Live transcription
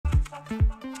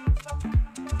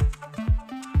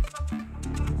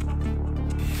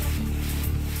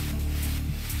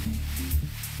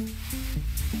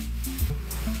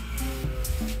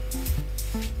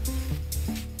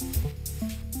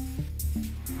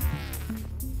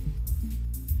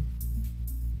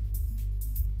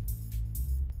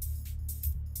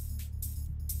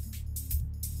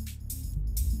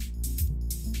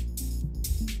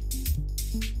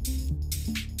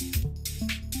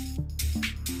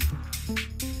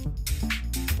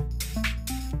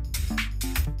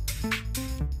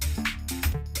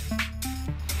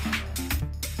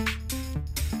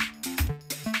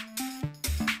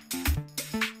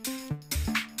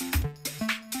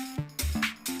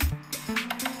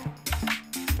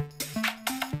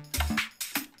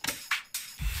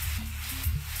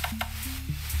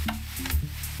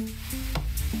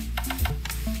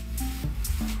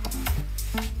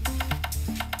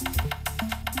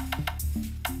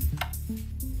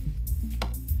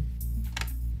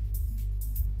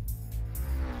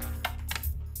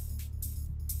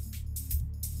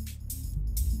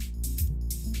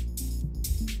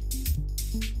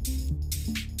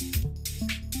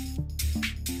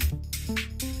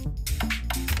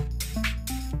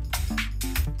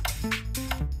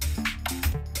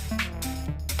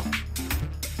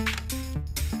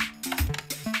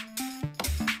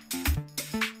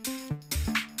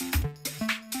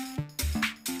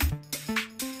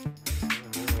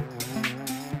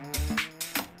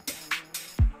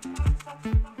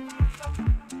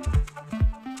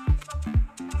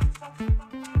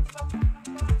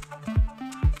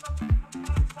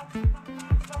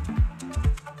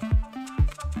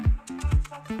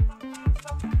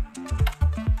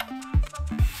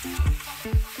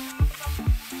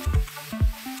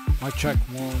Mic check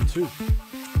 1 2.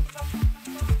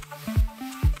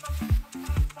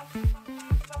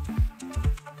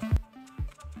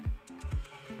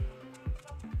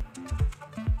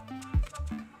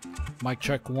 Mic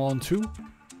check 1 2.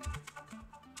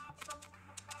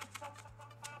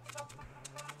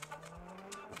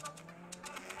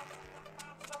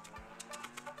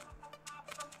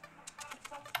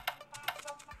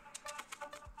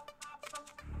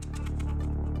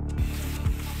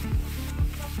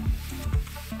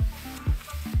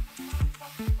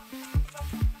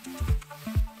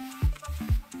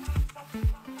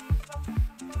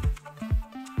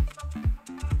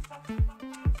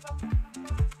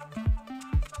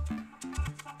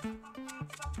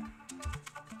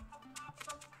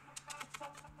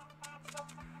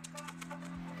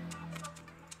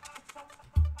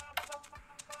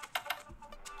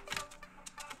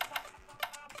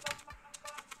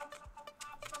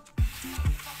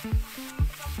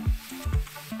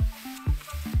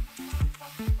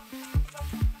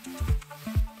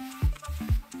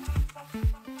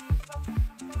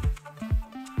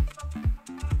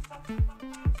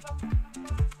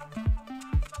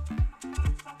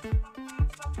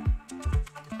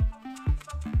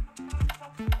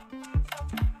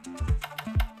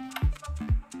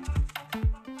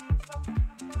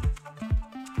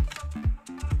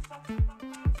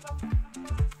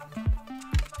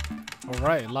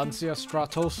 Alright, Lancia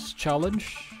Stratos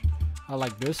Challenge. I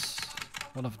like this.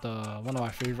 One of my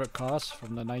favorite cars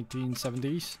from the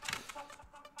 1970s.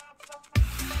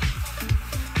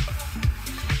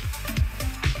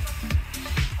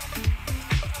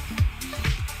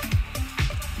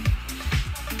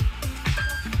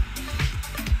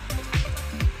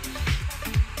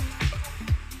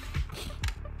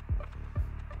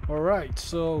 Alright,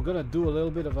 so gonna do a little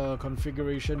bit of a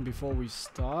configuration before we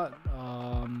start.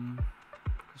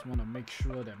 Just want to make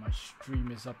sure that my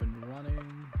stream is up and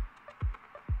running.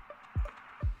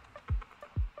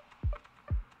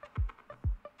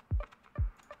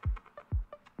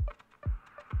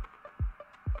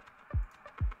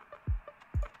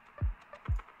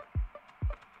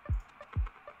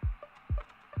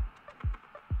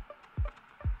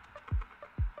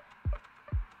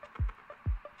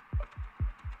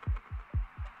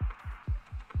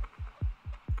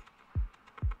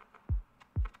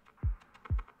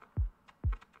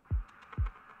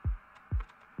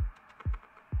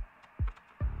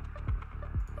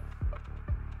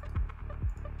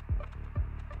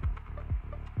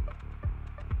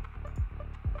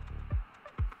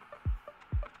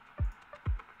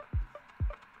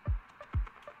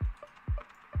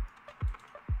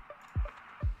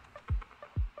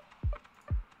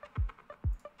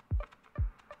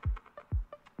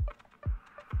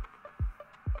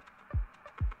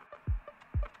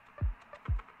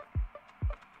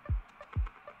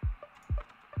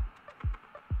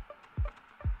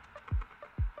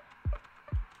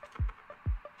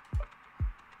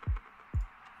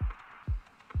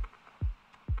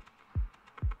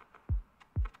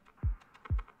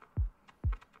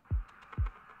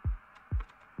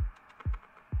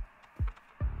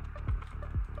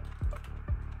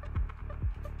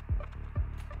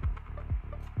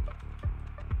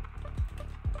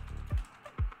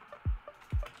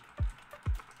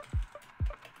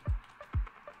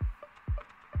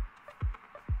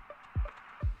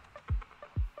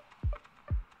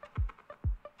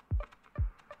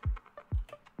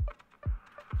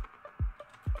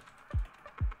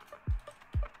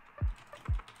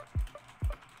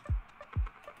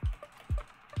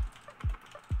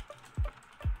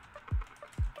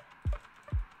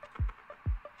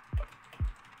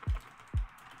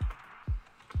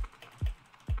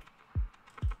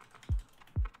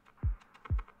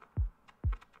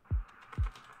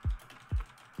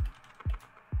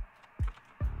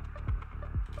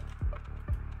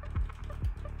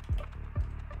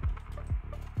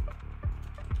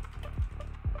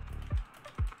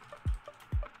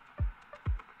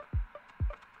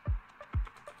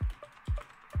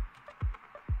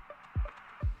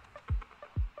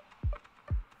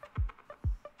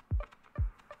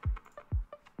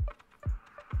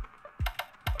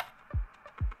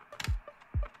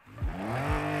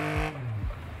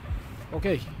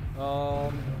 Okay,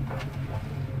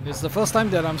 it's the first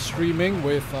time that I'm streaming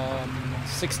with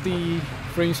 60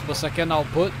 frames per second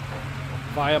output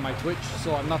via my Twitch,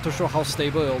 so I'm not too sure how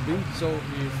stable it'll be. So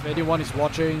if anyone is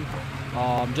watching,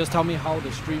 just tell me how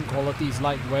the stream quality is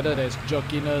like, whether there's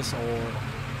jerkiness or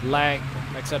lag,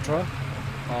 etc.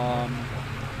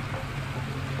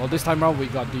 Well, this time around we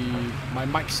got my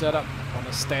mic set up on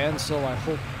a stand, so I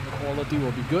hope the quality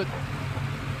will be good.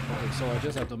 Okay, so I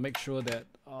just have to make sure that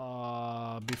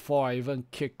before I even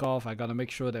kick off, I gotta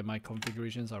make sure that my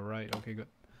configurations are right. Okay, good.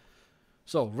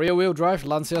 So, rear-wheel drive,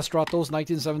 Lancia Stratos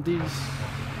 1970s,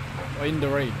 in the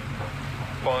rain.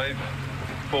 5,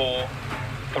 4,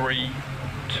 3,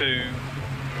 2,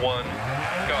 1,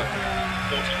 go.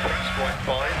 40 press, right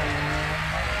 5.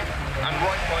 And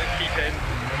right 5, keep in.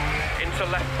 Into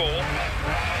left 4.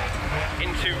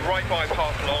 Into right 5,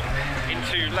 half long.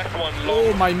 Into left 1, long.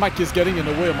 Oh, my mic is getting in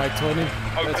the way of my turning.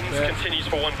 Opens, continues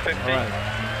for 150. Alright.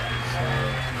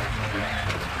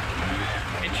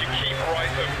 Into keep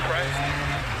right over crest.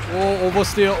 Oh,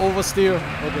 oversteer, oversteer.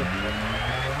 Okay.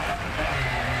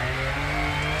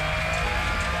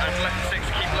 And left 6,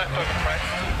 keep left over crest.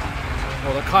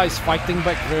 Oh, the car is fighting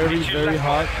back very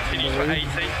hard. Continues for 80.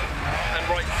 And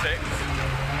right 6.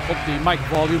 Hope the mic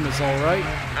volume is alright.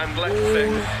 And left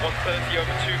 6, 130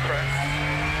 over 2 crest.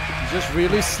 It's just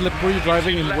really slippery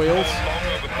driving in Wales. Long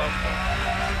over bump.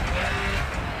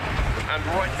 And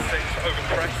right 6 over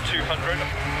crest, 200.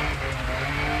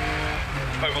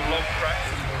 Over long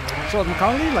crest. So I'm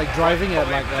currently like driving at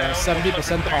like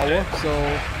 70% power, so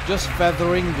just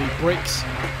feathering the brakes,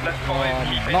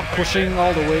 not pushing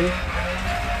all the way,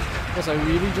 because I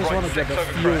really just want to get the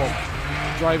feel of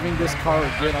driving this car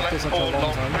again after such a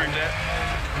long time.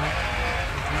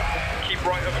 Keep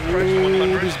right over crest,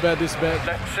 100. This bad, this bad.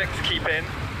 Left 6, keep in.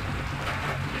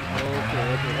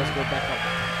 Okay, let's go back up.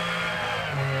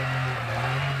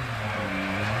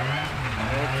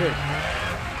 Okay.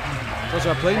 Because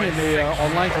we're playing in the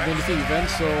online community event,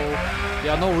 so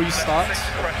there are no restarts.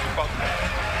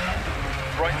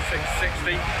 Right 6,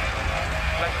 60.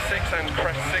 Left 6 and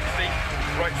crest 60.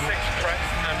 Right 6,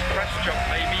 crest and crest jump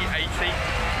maybe 80.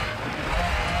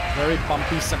 Very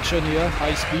bumpy section here,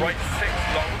 high speed. Right 6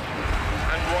 long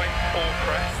and right 4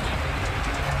 crest.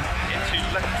 Into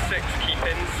left 6, keep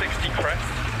in 60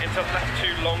 crest. Into left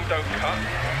 2 long, don't cut.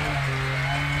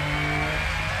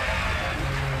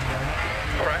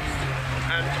 Crest.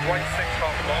 And right 6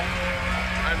 half long,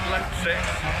 and left 6,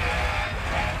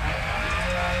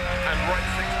 and right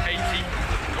 6 80,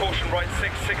 caution right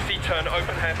 6 60, turn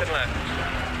open hairpin left.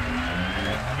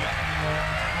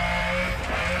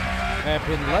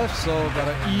 Hairpin left, so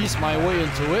gotta ease my way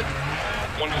into it.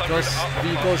 Because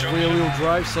vehicle's rear-wheel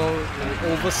drive, so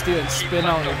it'll oversteer and spin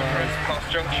out if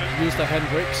I use the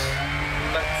handbrakes.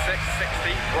 Left 6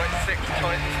 60, right 6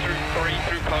 tightens through 3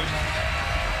 through posts.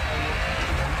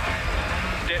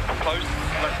 Dip, posts,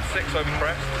 left 6 over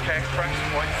crest, care crest,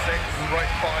 right 6, right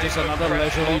 5. Just another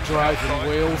crest, leisurely drive in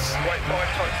Wales. Right 5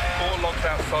 times 4, logs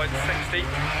outside, 60.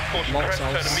 Caution Logs crest,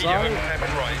 outside. turn immediate open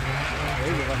hairpin right.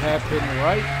 Okay, with a hairpin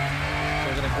right. So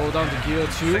we're gonna go down to gear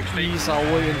 2, 60. ease our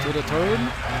way into the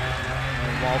turn.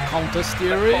 While counter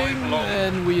steering,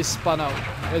 and we spun out,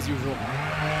 as usual.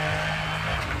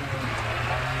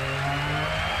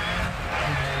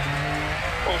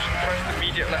 Caution crest,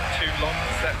 immediate left 2 long,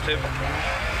 deceptive.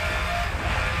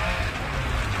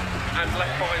 And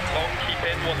left 5 long, keep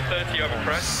in, 130 over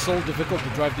crest. So difficult to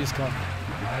drive this car.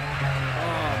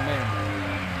 Oh man.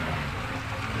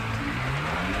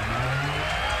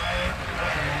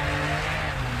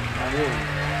 Whoa.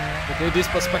 Okay, this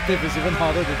perspective is even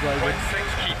harder to drive Right it. 6,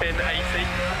 keep in, 80.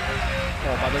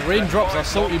 Oh, but the raindrops are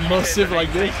so immersive like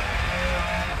this.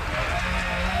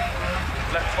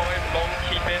 Left 5 long,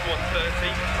 keep in,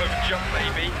 130, over jump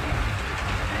maybe.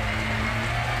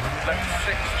 Left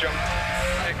 6 jump,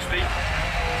 60.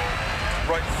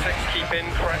 Right 6 keep in,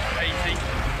 crest 80.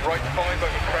 Right 5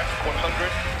 over crest, 100.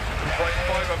 Right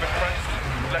 5 over crest.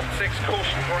 Left 6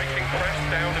 caution, braking crest,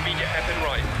 down, immediate hairpin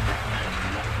right.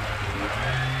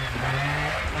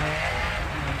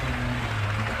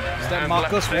 Is that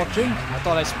Marcus watching? I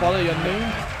thought I spotted your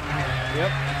name.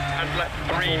 Yep. And left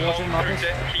 3 long watching, through Marcus.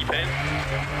 dip, keep in.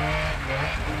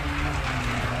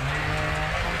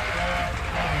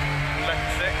 Left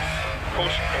 6,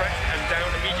 caution crest and down,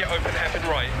 immediate open hairpin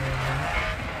right.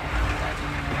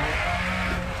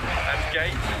 And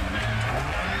gate.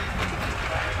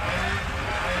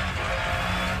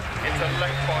 Into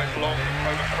left 5 long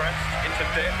over crest, into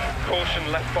dip, caution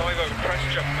left 5 over crest,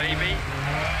 jump maybe.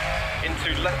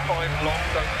 Into left 5 long,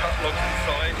 don't cut, logs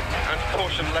inside, and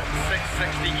caution left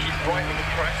 660, keep right over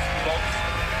crest, logs.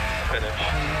 finish.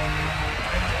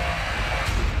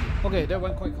 Okay, that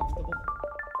went quite comfortable.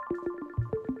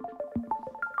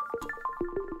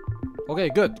 Okay,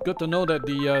 good to know that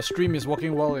the stream is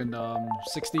working well in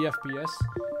 60 FPS.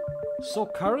 So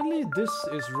currently this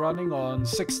is running on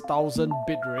 6000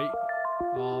 bitrate.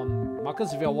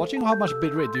 Marcus, if you're watching, how much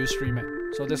bitrate do you stream at?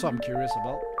 So that's what I'm curious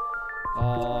about.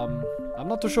 I'm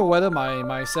not too sure whether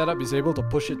my setup is able to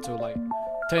push it to like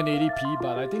 1080p,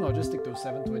 but I think I'll just stick to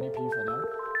 720p for now.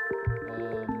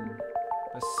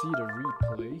 Let's see the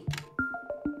replay.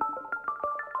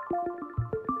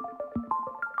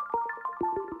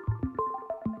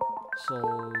 So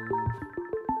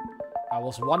I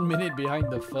was 1 minute behind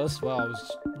the first, well, I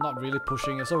was not really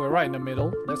pushing it, so we're right in the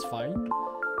middle. That's fine.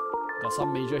 Got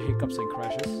some major hiccups and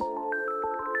crashes.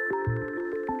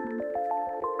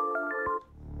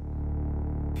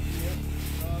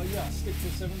 Yeah, stick to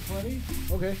 720.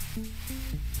 Okay.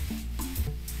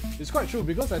 It's quite true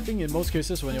because I think in most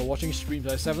cases when you're watching streams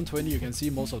at 720 you can see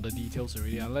most of the details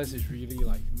already, unless it's really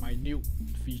like minute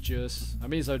features. I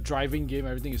mean, it's a driving game,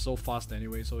 everything is so fast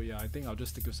anyway, so yeah, I think I'll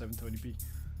just stick to 720p.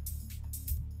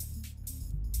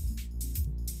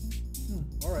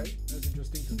 Alright, that's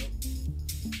interesting to know.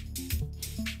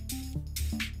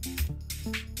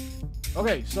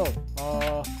 Okay, so,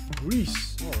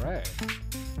 Greece, alright.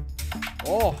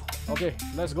 Oh, okay,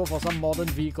 let's go for some modern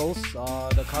vehicles.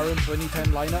 The current 2010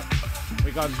 lineup.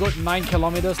 We got good 9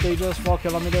 kilometer stages, 4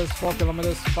 kilometers, 4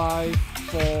 kilometers, 5,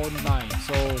 4, 9.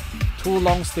 So 2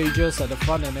 long stages at the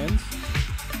front and ends.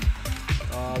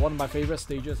 One of my favorite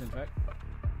stages, in fact.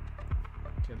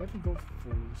 Okay, let me go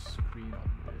full screen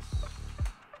on this.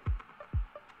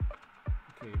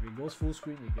 Okay, if it goes full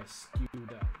screen, it gets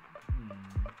skewed out.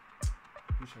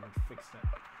 Wish I could fix that.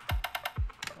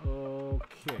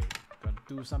 Okay. Gotta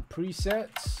do some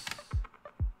presets.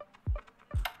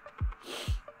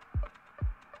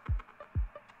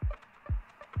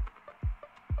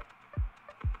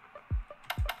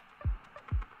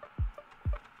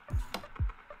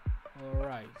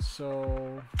 Alright,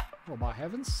 so but I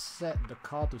haven't set the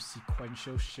car to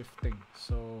sequential shifting,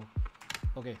 so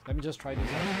okay, let me just try this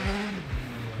out.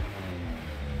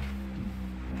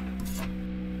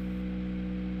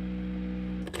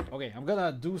 Okay, I'm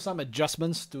gonna do some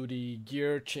adjustments to the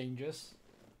gear changes,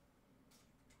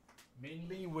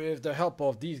 mainly with the help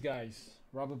of these guys,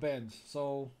 rubber bands.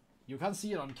 So you can't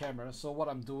see it on camera, so what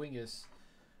I'm doing is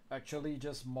actually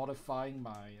just modifying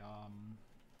my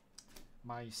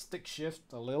my stick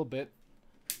shift a little bit,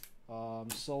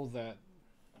 so that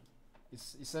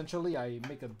it's essentially I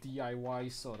make a DIY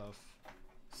sort of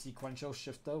sequential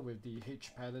shifter with the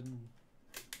H pattern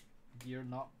gear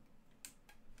knob.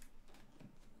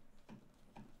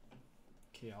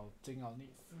 Okay, I'll need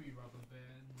 3 rubber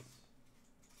bands.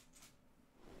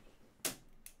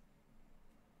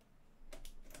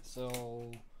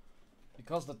 So,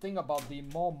 because the thing about the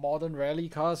more modern rally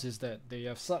cars is that they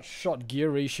have such short gear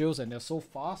ratios and they're so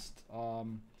fast,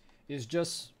 it's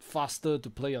just faster to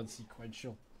play on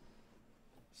sequential.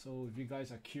 So if you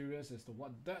guys are curious as to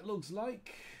what that looks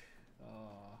like,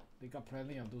 they got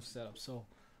plenty of those setups. So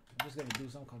I'm just gonna do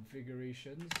some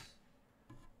configurations.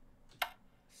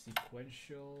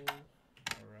 Sequential,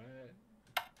 alright,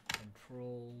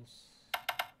 controls.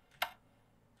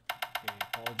 Okay,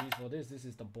 apologies for this. This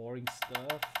is the boring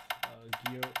stuff.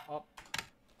 Gear up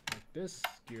like this,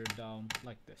 gear down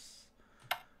like this.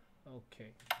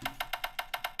 Okay.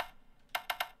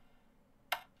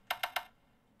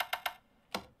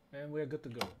 And we're good to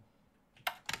go.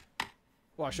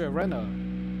 Oh, I should have ran a.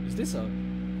 Is this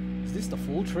the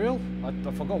full trail? I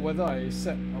forgot whether I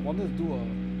wanted to do a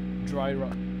dry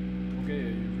run.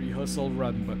 Okay, a rehearsal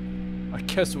run, but I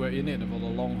guess we're in it for the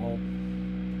long haul.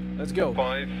 Let's go.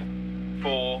 5,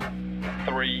 4,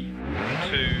 3,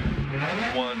 2,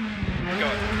 1, go.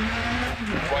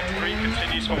 Right 3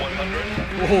 continues for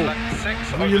 100. Whoa, left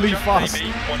 6 really over fast.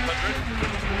 jump,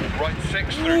 100. Right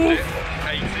 6 through dip,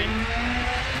 80.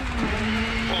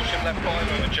 Caution left 5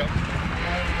 over jump,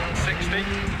 60.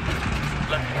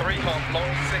 Left 3 half long,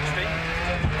 60.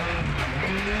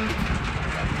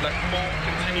 Left 4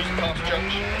 continues past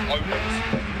junction, opens.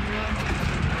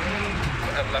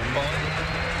 And left 5.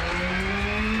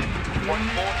 Right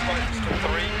 4 tightens to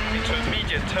 3, into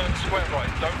immediate turn square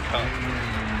right, don't cut.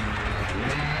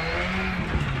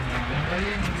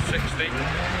 60.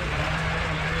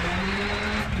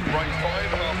 Right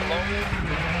 5 half long.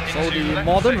 So the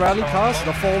modern rally cars,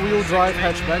 the 4-wheel drive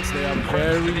hatchbacks, they are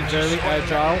very, very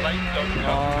agile.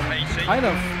 Kind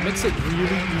of makes it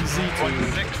really easy to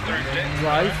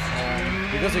drive,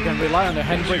 because you can rely on the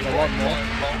handbrake a lot more.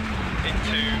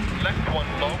 Into left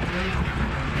 1 long.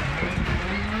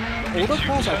 older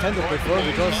cars I tend to prefer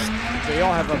because they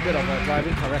all have a bit of a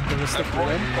driving characteristic to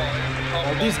them.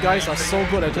 Well, these guys are so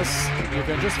good at you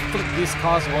can just flick these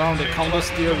cars around, they counter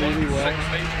steer really well.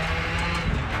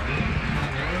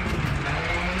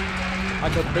 I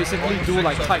could basically do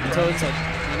like tight turns at,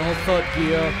 you know, third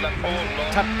gear,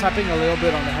 tapping a little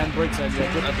bit on the handbrakes and you're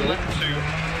good to go.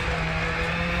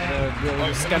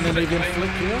 The Scandinavian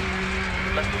flick here.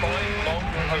 Left 5, long,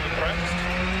 over crest.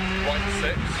 Right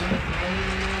 6.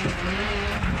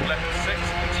 Left 6,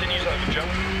 continues over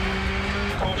jump.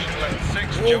 Caution, left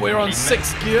 6. Oh, we're on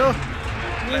 6th gear.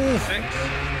 Left 6.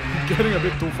 Getting a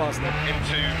bit too fast now.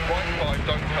 Into right 5,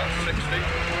 don't cut 60.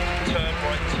 Turn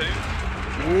right 2.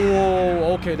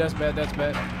 Oh, okay, that's bad, that's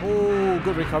bad. Oh,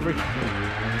 good recovery.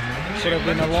 Should have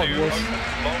been a lot worse.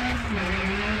 Long,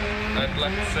 and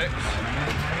left 6.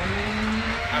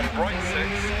 And right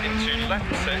 6 into left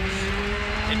 6.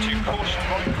 Into caution,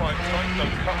 right 5 tight,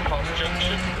 don't cut past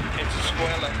junction. Into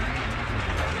square left.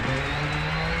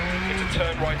 Into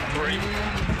turn right 3.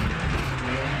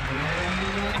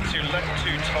 Into left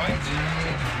 2 tight.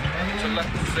 Into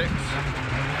left 6.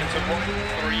 Into right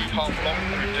 3 half long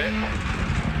through dip.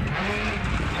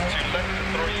 Into left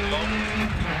 3 long.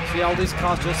 See how these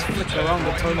cars just flick around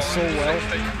the turn so well.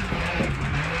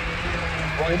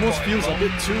 Right almost feels a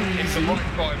bit too easy. Into right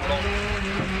 5 long.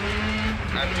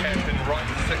 And hairpin right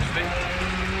 60.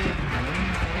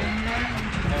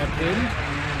 Hairpin.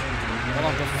 One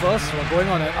of the first, we're going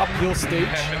on an uphill stage.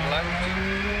 Hairpin left.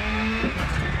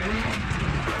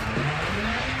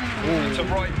 Ooh. Into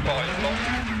right 5 long.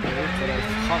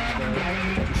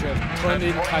 Should have turned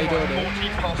in tighter there. 40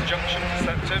 past junction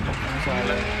perceptive. So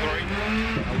left 3.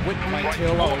 I whipped my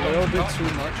tail out a little bit too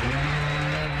much.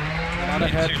 Another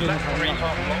hairpin left 3 coming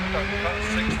half up. long, don't cut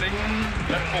 60.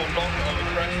 Left 4 long over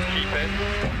crest, keep in.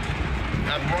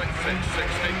 And right 6,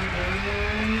 60.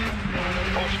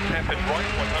 Caution hairpin right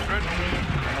 100.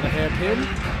 Another hairpin.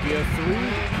 Gear 3,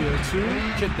 gear 2.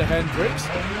 Kick the handbrakes.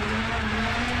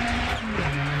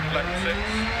 Left 6.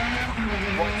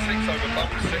 Right 6 over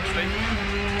bump 60.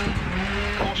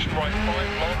 Caution right 5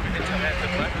 long into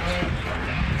hairpin left.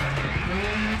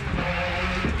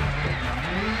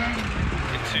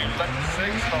 Into left 6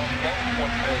 half long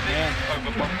 150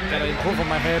 over bump Gotta improve on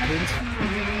my hairpins.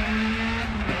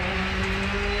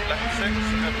 Left 6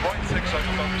 and right 6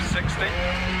 over bump 60.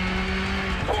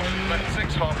 Caution left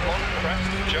 6 half long crest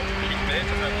jump keep mid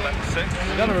and left 6.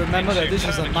 You gotta remember that this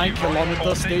is a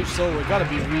 9-kilometer stage, so we gotta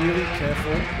be really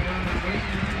careful.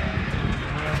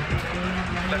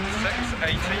 Left 6,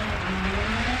 80.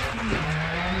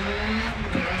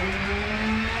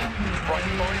 Right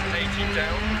 5, 80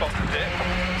 down, bump dip.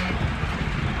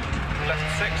 Left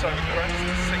 6 over crest,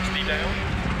 60 down.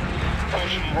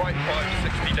 Caution right 5,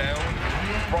 60 down.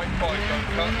 Right 5 don't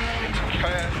cut. Into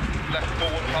care, left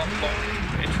forward half long.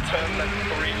 Into turn left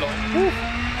 3 long. Woo.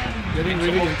 Getting Into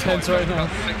really right intense 5, right don't now.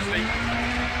 cut, 60.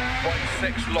 Right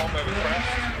 6 long over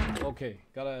crest. Okay,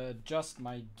 gotta adjust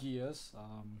my gears.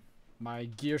 My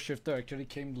gear shifter actually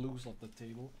came loose off the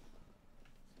table.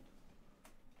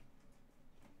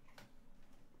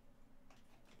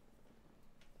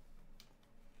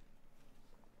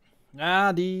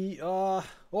 Oh,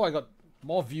 I got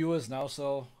more viewers now,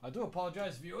 so I do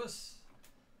apologize, viewers.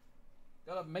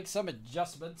 Gotta make some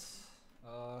adjustments.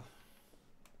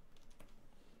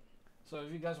 So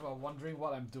if you guys were wondering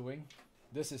what I'm doing,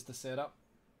 this is the setup.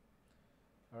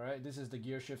 Alright, this is the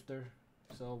gear shifter.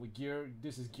 So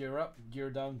this is gear up, gear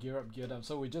down, gear up, gear down.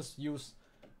 So we just use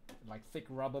like thick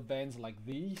rubber bands like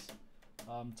these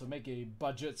to make a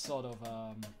budget sort of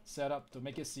setup, to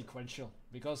make it sequential,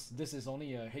 because this is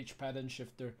only a H pattern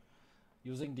shifter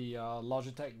using the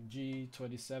Logitech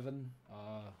G27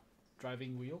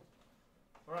 driving wheel.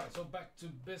 Alright, so back to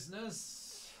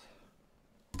business.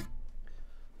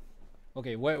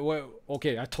 Okay,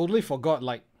 okay, I totally forgot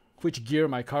like which gear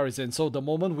my car is in, so the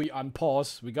moment we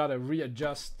unpause, we gotta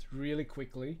readjust really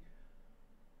quickly.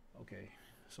 Okay,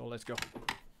 so let's go.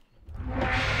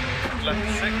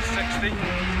 Left 6, 60.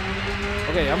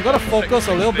 Okay, I'm gonna focus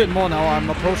a little bit more now. I'm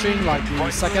approaching like the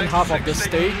second half of the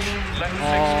stage.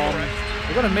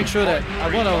 We're gonna make sure that I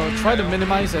wanna try to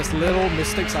minimize as little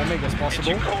mistakes I make as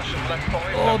possible.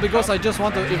 Oh, because I just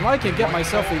want to, if I can get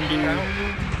myself in the,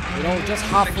 you know, just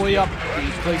halfway up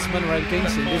the placement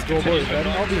rankings in this global event,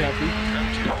 I'll be happy.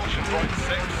 Caution right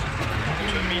 6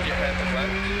 to immediate hairpin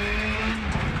left.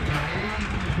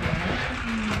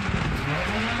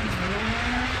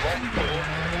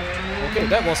 Okay,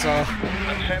 that was a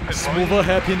smoother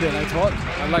hairpin than I thought.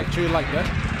 I actually like that.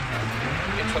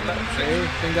 Okay, I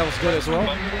think that was good as well.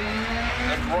 And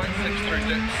right 6 through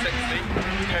dip 60.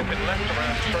 Hairpin left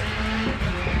around tree.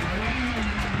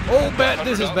 Oh, bad.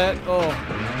 This is bad. Oh.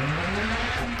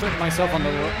 Took myself on the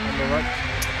right.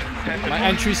 My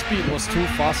entry speed was too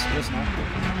fast just now.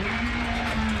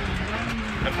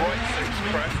 And right 6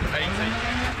 crest, 80.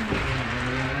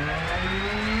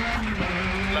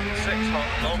 Left 6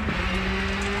 half long.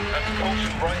 And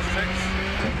caution right 6.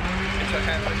 Into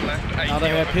hairpin left 80. Another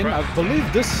hairpin. I believe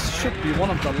this should be one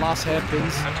of the last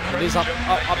hairpins. It is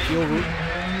uphill route.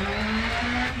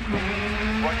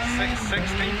 Right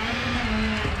 660.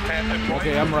 Hairpin right.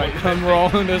 Okay, I'm right. I'm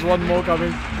wrong. There's one more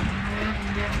coming.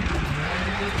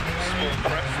 Small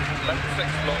crest. Left 6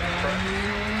 long crest.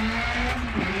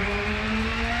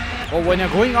 Well, when you're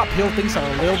going uphill, things are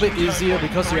a little bit easier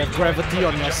because you have gravity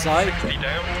on your side.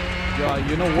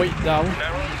 You know, weight down.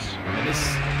 And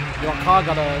your car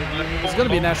it's gonna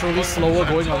be naturally slower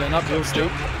going on an uphill stage.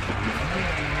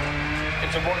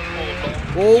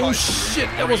 Oh shit,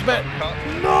 that was bad.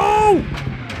 No!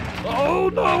 Oh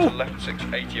no! Left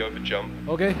 680 over jump.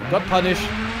 Okay, got punished.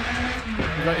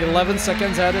 We got 11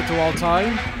 seconds added to our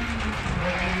time.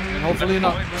 And hopefully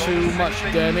not too much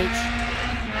damage.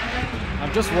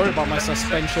 I'm just worried about my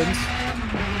suspensions.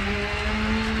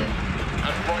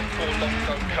 And right 4 long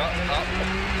don't cut up.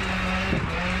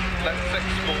 Left 6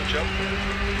 small jump.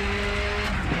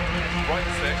 Right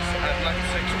 6 and left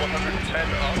 6 110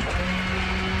 up.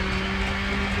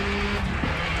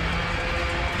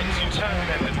 Into turn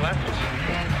hairpin left.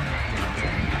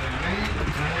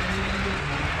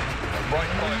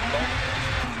 Right 5 long.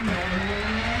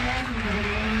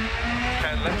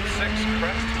 And left 6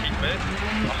 crest, keep mid.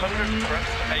 100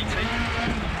 crest, 80.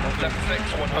 Left 6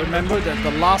 100. I remember that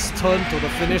the last turn to the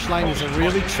finish line is a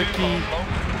really tricky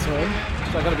turn,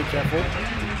 so I gotta be careful.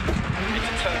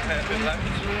 Into turn hairpin left.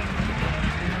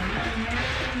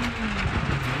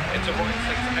 Into right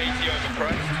 680 over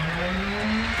crest.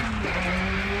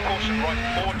 Caution right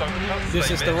 4, don't cut. This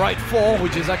is the right 4,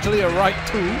 which is actually a right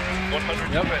 2. 100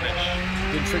 Yep. to finish.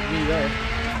 Didn't trick me there.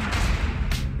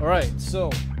 Alright, so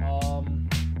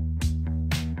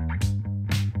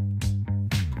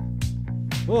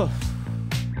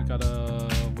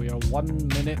we are 1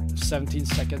 minute 17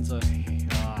 seconds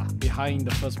behind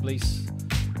the first place.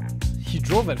 He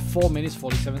drove at 4 minutes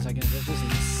 47 seconds. That's just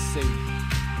insane.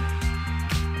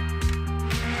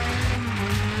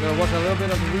 Gonna watch a little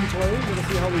bit of the replay. Gonna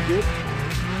see how we did.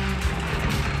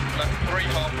 Left 3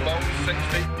 half long,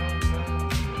 60.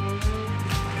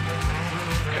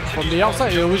 From the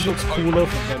outside, it always looks cooler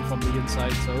than from the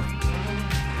inside. So,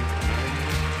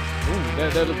 ooh,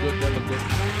 that looked good. That looked good.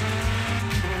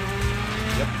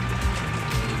 Yep.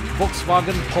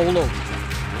 Volkswagen Polo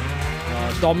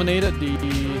dominated the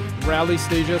rally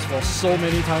stages for so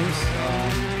many times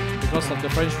because of the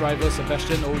French driver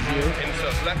Sébastien Ogier.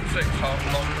 Insert left 6 half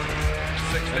long,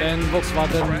 60. And then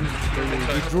Volkswagen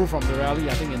withdrew from the rally,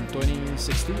 I think in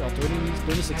 2016 or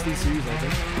 2016 series, I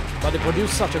think. But they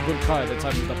produced such a good car at the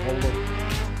time with the Polo.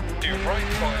 Do right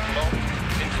 5 long,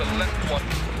 into left 1.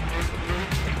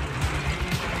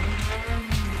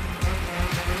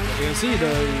 You can see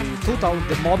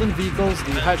the modern vehicles,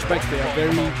 the hatchbacks, they are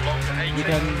very, you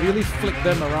can really flick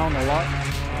them around a lot.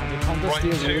 They counter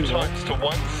steer Right 2 really well. times to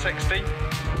 160.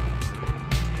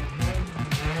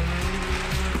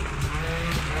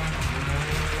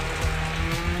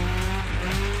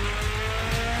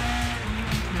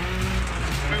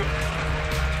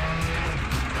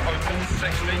 Open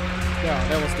 60. Yeah,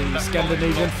 that was the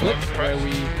Scandinavian flip where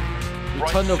we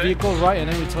turn the vehicle right and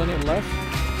then we turn it left.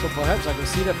 So perhaps I can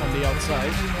see that from the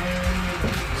outside.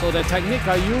 So the technique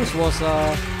I used was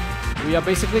we are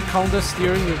basically counter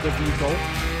steering with the vehicle.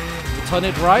 We turn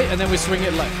it right and then we swing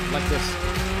it left like this,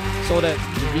 so that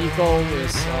the vehicle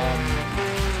is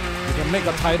we can make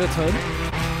a tighter turn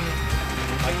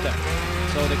like that.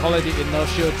 So they call it the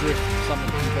inertial drift. Some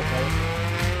people call it.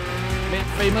 Made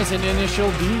famous in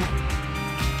Initial D.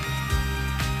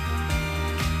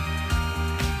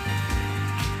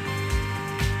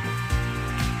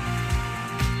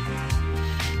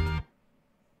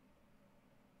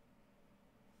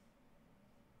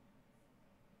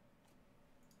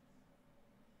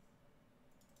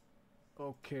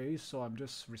 Okay, so I'm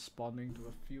just responding to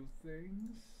a few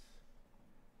things.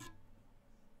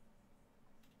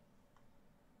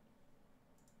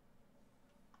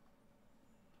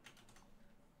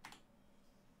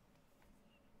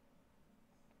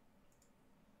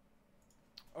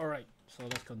 Alright, so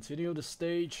let's continue the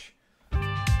stage.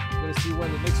 Let's see where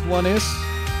the next one is.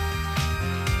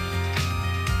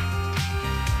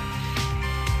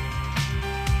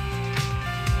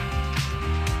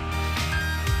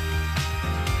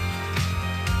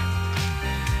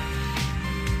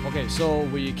 Okay, so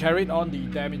we carried on the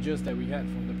damages that we had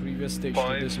from the previous previous stage to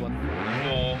 5, this one.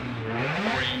 4,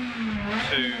 3,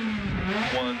 2,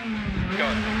 1, go.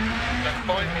 Left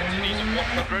 5 continues at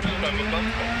 100 over bump.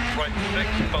 Right 6,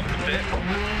 bump and dip.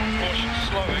 Caution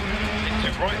slowing into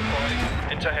right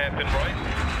 5 into hairpin right.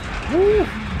 Woo!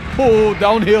 Oh,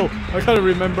 downhill. I gotta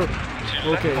remember. To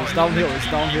Okay, left it's 5, downhill. It's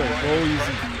 60, downhill. right Go over easy.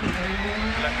 crest.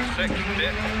 Left 6,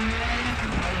 dip.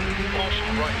 Caution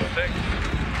right 6,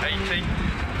 80.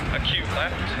 Acute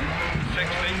left, 60.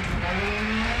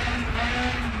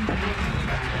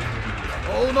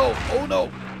 Oh no! Oh no!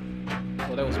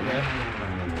 Oh, that was bad.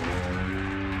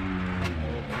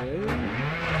 Okay.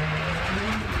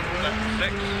 Left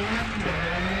 6.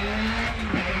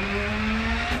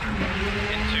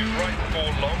 Into right 4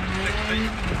 long, 60.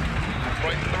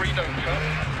 Right 3 don't cut.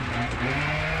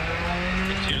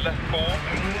 Into left 4.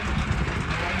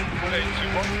 Into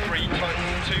right 3 times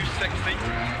 2, 60.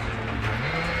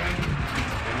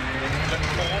 Left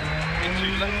 4. Into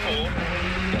left 4.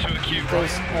 Into acute right.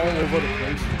 Goes all over the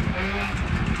place.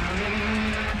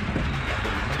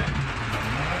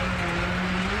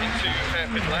 Into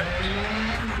hairpin left.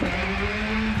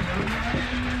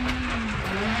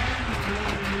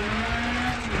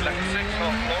 Left 6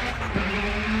 half long.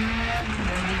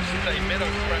 Stay mid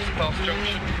over crest past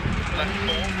junction. Left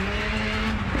 4.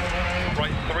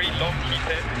 Right 3 long, keep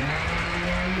it.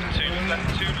 To left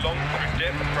 2 long through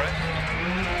dip crest.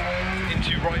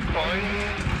 Into right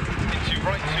 5. Into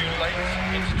right 2 late.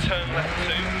 Into turn left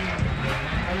 2.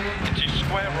 Into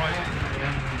square right.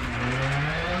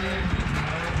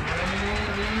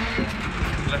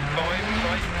 Left 5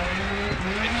 tight.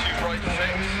 Into right 6.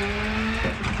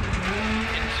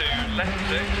 Into left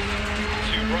 6.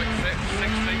 Into right 6,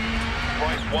 60.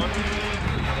 Right 1.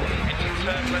 Into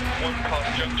turn left 1 past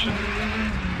junction.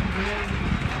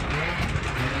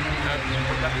 And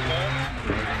left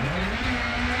 4.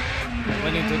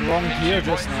 Went into the wrong gear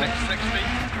just right, now. 660.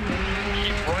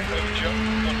 Keep right over jump,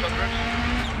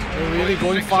 100. We're really Right,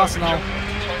 going 6 fast over now. Jump,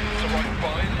 tightens to right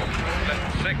 5. Left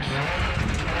 6.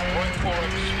 Right 4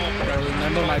 over small I crest.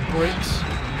 remember my brakes.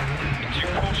 Into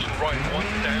caution, right 1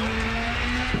 down.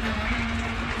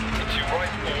 Into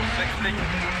right 460.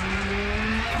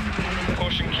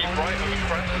 Caution, keep right over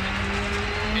crest.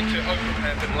 Into open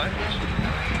hairpin left.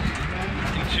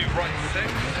 Into right 6.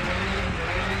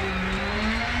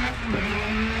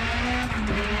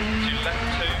 Into left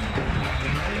 2.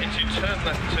 Into turn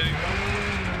left 2.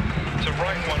 To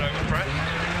right 1 over crest.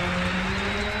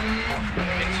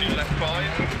 Into left 5.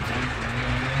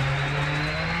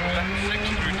 Left 6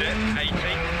 through dip, 80.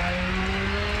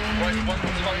 Right 1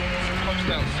 tight, close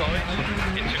outside,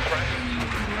 into crest.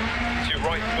 Into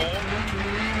right 4.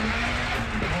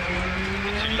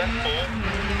 Into left 4.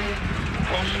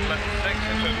 Caution left 6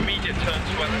 into immediate turn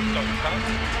to left, don't cut.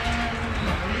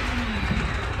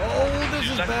 Oh, this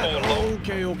is Left bad. 4 long.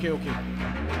 Okay.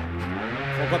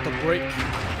 Forgot the brake.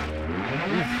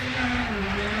 Oof.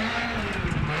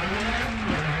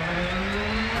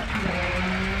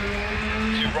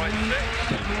 Into right 6.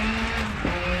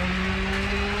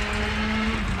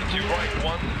 Into right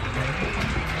 1.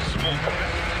 Small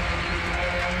crest.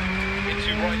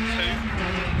 Into right 2.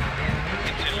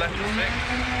 Into left 6.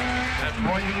 And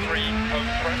right 3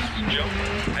 over crest, jump,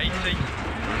 80.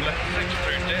 Left 6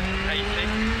 through dip, 80.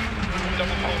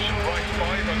 Double caution, right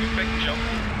 5 over big jump.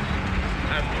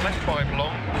 And left 5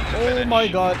 long to Oh finish. my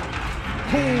god.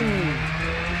 Boom.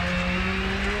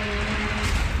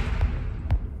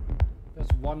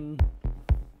 That's one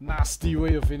nasty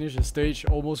way to finish a stage,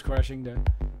 almost crashing there.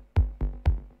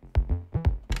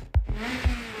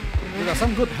 We got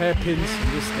some good hairpins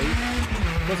in this stage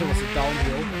because it was a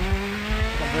downhill.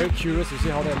 I'm very curious to see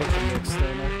how that looks from the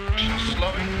external.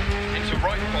 Slowing into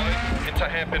right 5, into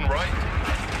hairpin right.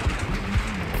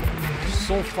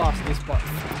 So fast this part.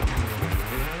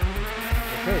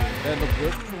 Okay, that looked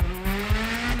good.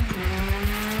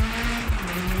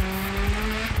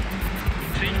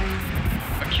 T,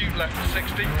 acute left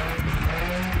 60.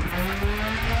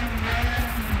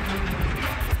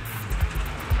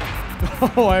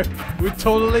 Oh, we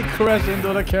totally crashed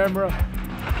into the camera.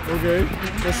 Okay,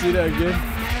 let's see that again.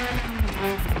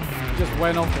 Just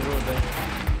went off the road there.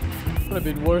 Could have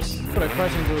been worse. Could have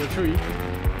crashed into a tree.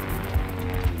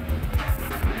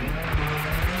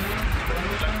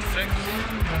 Left 6.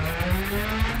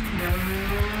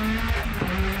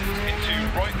 Into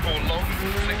right 4 long,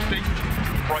 60.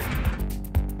 Right.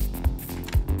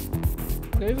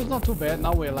 Okay, it was not too bad.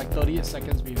 Now we're like 38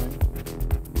 seconds behind.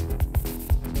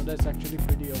 So that's actually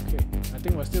pretty okay. I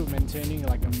think we're still maintaining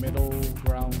like a middle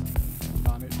ground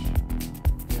advantage.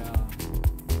 Yeah.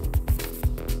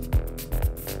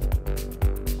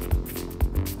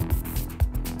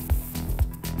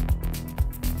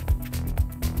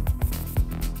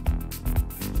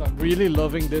 really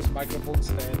loving this microphone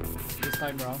stand this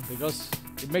time around because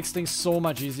it makes things so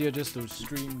much easier just to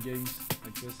stream games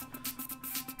like this.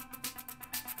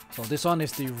 So this one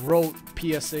is the Rode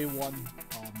PSA-1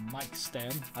 mic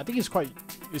stand. I think it's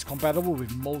compatible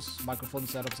with most microphone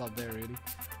setups out there already.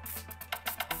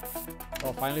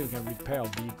 Oh, finally we can repair our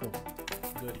vehicle.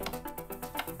 Good.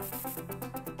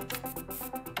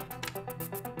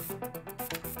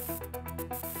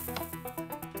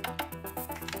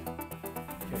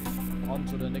 On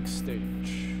to the next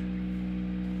stage.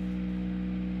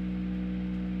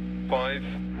 5,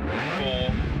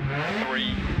 4,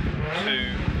 3,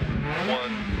 2,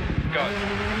 1, go.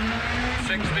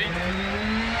 60,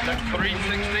 left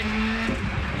 360,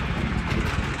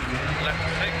 left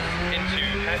 6 into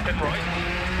hairpin right,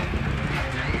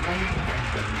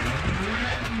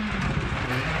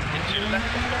 into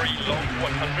left 3 long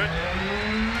 100,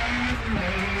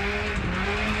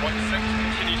 right 6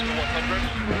 continues to 100,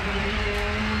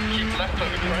 keep left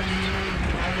over crest,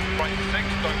 right 6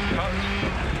 don't cut,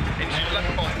 into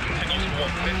left 5 continues to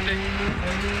 150,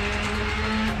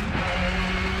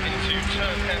 into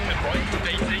turn hairpin right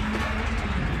 80,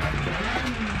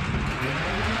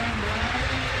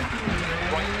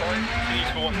 right 5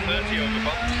 continues to 130 over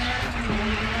bumps,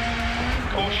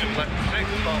 caution left 6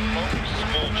 half long,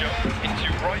 small jump, into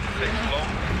right 6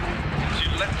 long, into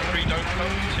left 3 don't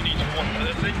come, continue to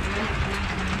 130,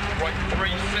 right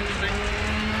 360,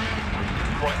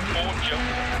 right 4 jump,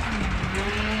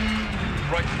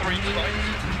 right 3 tight,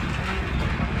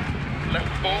 left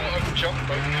 4 over jump,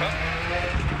 don't cut,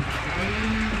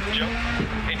 jump,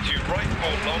 into right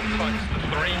 4 long times the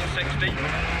 360,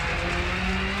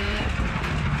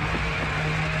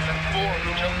 left 4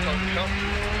 over jump, don't cut,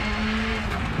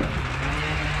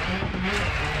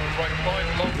 right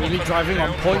 5 long, Really driving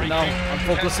on point now. I'm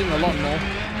focusing a lot more.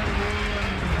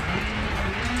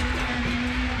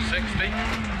 60,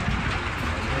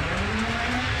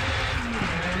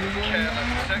 care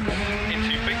left 6,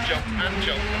 into big jump and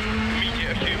jump,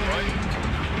 immediate acute right,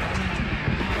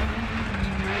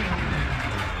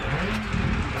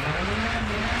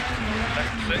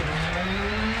 left 6,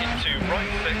 into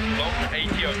right 6 long,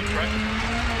 80 over crest,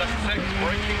 left 6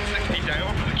 braking, 60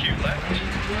 down, acute left,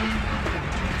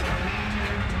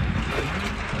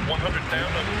 100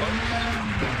 down over bumps,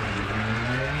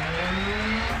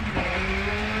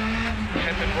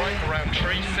 hairpin right around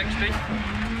tree, 60,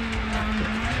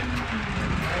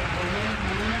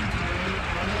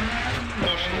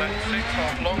 caution left 6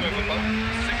 half long over bump,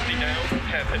 60 down,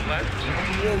 hairpin left.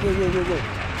 Whoa, whoa, whoa, whoa, whoa.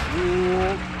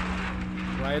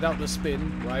 Whoa. Ride out the spin,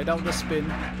 ride out the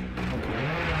spin.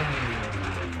 Okay.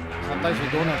 Sometimes you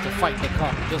don't have to fight the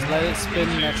car, just let it spin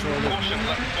naturally. Caution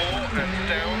left 4 and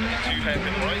down into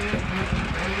hairpin right.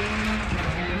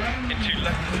 Into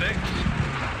left 6.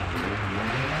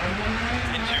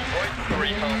 Into right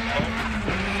 3 half long.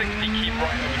 60 keep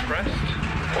right over crest.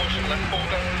 Caution left 4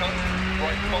 don't cut.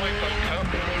 Right 5 don't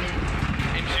cut.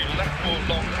 Into left 4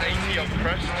 long 80 over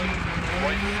crest.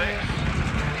 Right 6.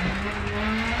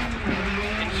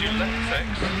 Into left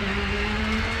 6.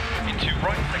 Into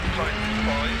right 6 times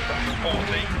 5, 40,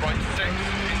 right 6,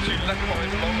 into left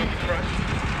 5 long over crest,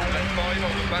 left 5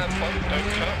 on the bad bump, don't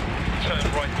cut, turn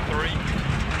right 3,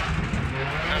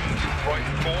 and right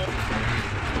 4,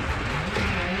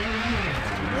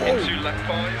 into left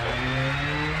 5,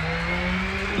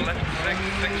 left 6,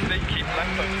 60, keep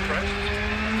left over crest,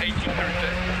 80 through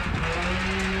dip,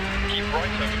 keep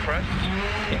right over crest,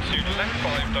 into left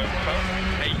 5, don't cut,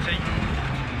 80,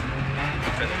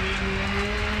 finish.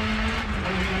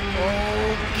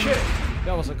 Okay,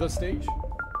 that was a good stage.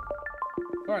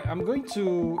 Alright, I'm going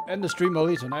to end the stream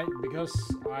early tonight because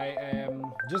I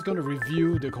am just going to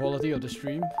review the quality of the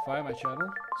stream via my channel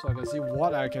so I can see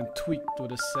what I can tweak to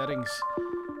the settings.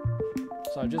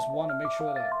 So I just want to make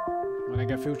sure that when I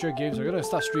get future games, we're going to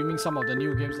start streaming some of the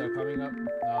new games that are coming up.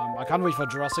 I can't wait for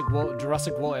Jurassic World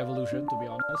Evolution, to be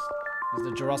honest. It's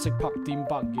the Jurassic Park theme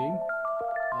park game.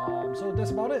 So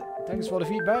that's about it. Thanks for the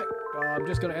feedback. I'm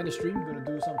just going to end the stream. I'm going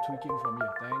to do some tweaking from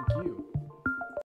here. Thank you.